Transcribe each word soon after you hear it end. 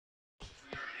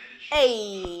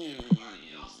Hey.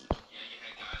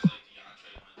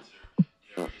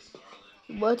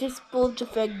 What is Bolt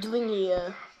Effect doing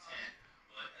here?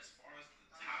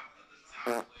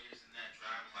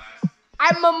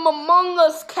 I'm a Among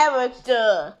Us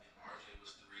character.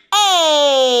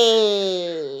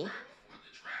 Hey.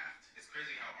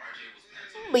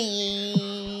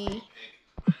 B.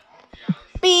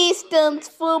 B stands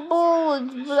for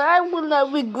bold, but I will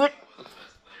not regret.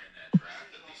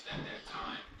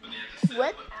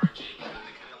 What?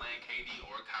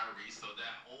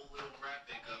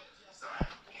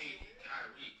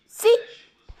 See?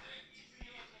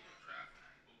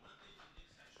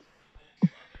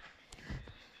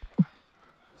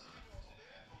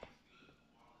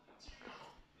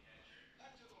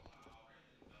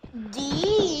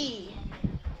 D.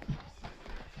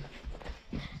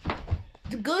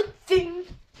 The good thing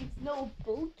is no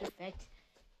bolt effect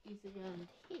is around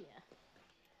here.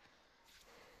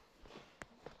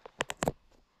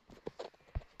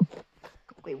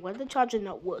 Wait, why is the charger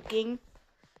not working?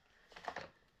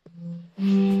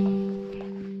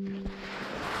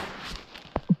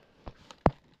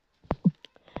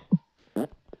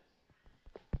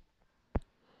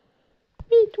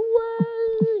 It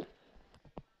was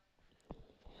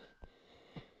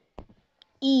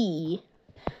E.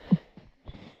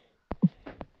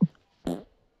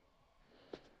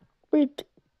 Wait.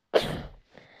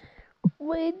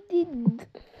 Where did...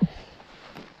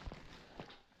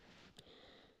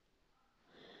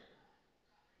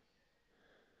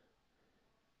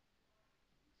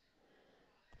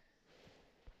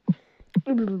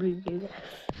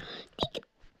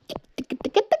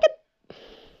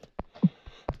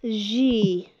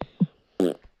 G.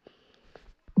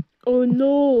 Oh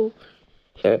no.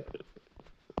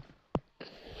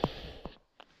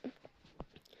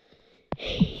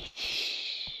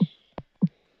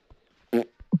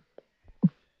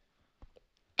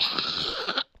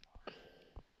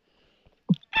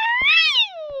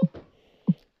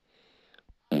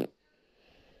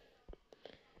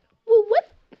 What?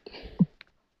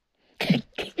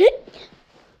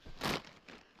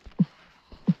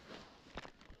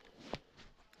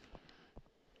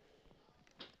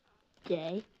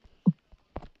 J.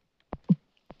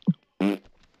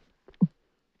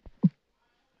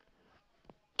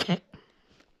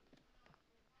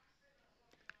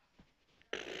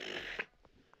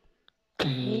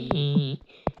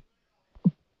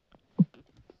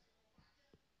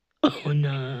 Oh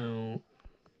no.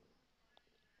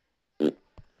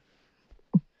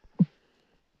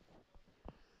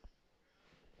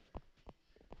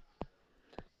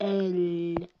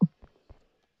 L.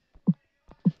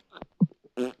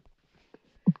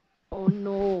 Oh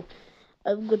no.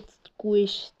 I've got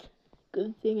squished.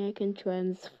 Good thing I can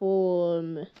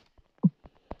transform.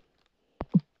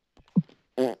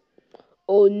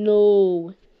 Oh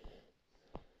no.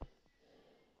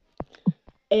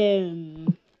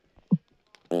 M.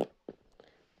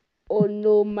 Oh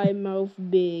no, my mouth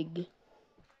big.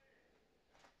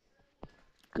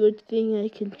 Good thing I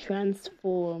can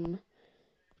transform.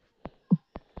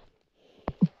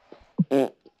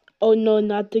 Oh no,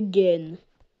 not again.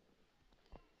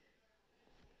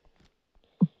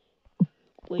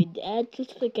 Wait, did I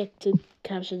just forget to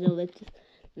capture the letters?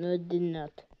 No, I did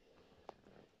not.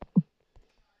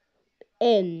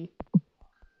 N.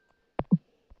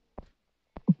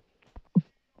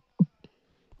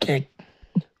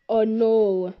 Oh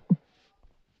no.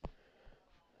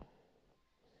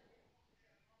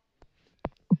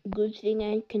 Good thing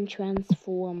I can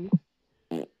transform.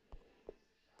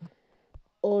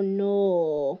 Oh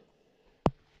no.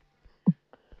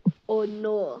 Oh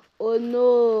no. Oh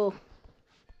no.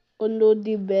 Oh no,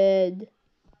 the bed.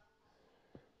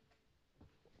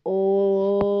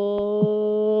 Oh.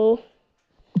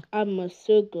 I'm a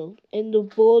circle. And the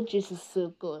bulge is a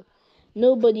circle.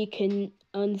 Nobody can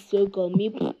uncircle me.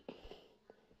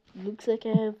 Looks like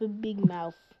I have a big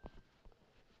mouth.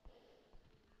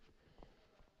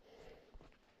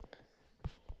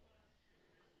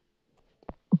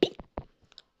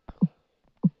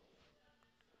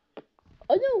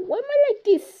 Oh no, why am I like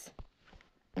this?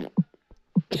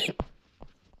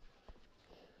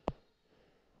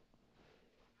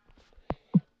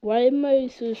 Why am I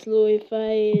so slow if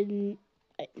I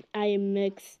am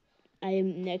next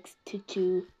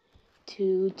to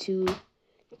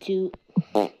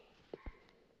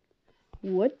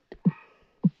what?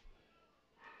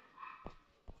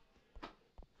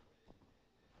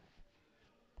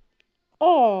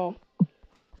 Oh.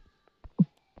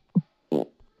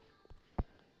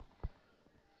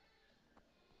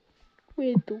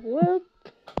 Wait, what?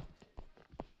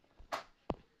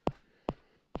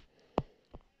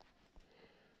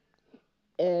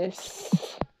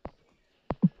 S.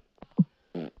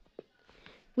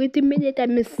 Wait a minute,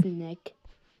 I'm a snack.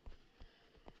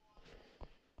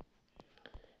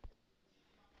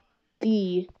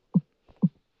 D.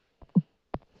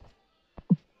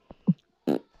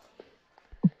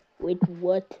 Wait,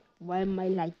 what? Why am I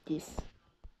like this?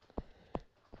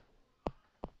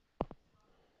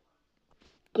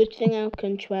 Good thing I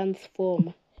can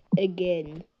transform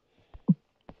again.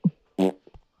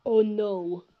 Oh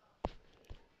no.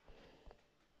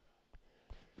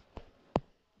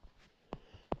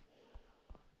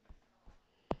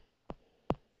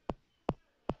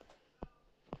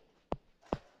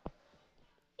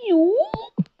 You?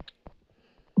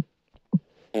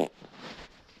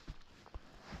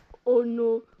 Oh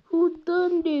no, who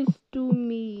done this to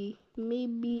me?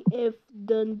 Maybe I've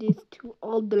done this to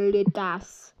all the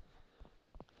letters.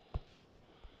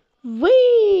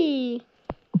 Wait!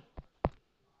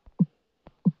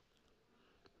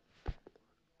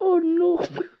 Oh no!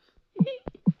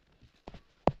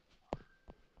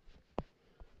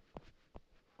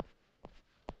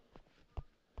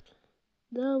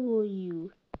 W.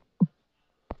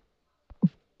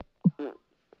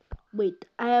 Wait,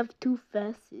 I have two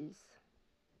faces.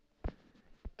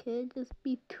 Can it just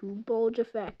be two bulge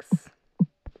effects?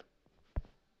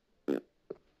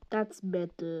 That's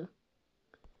better.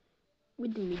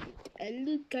 Wait a minute, I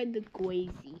look kinda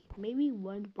crazy. Maybe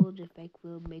one bulge effect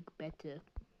will make better.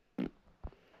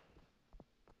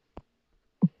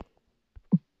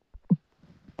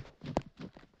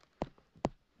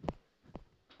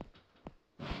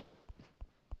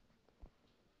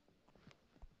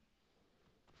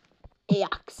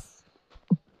 X.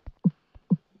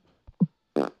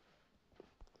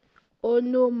 Oh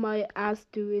no, my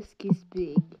asterisk is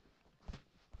big.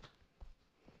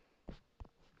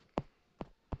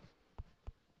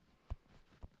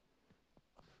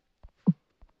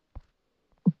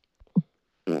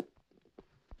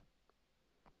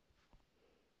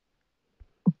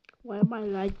 Why am I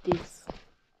like this?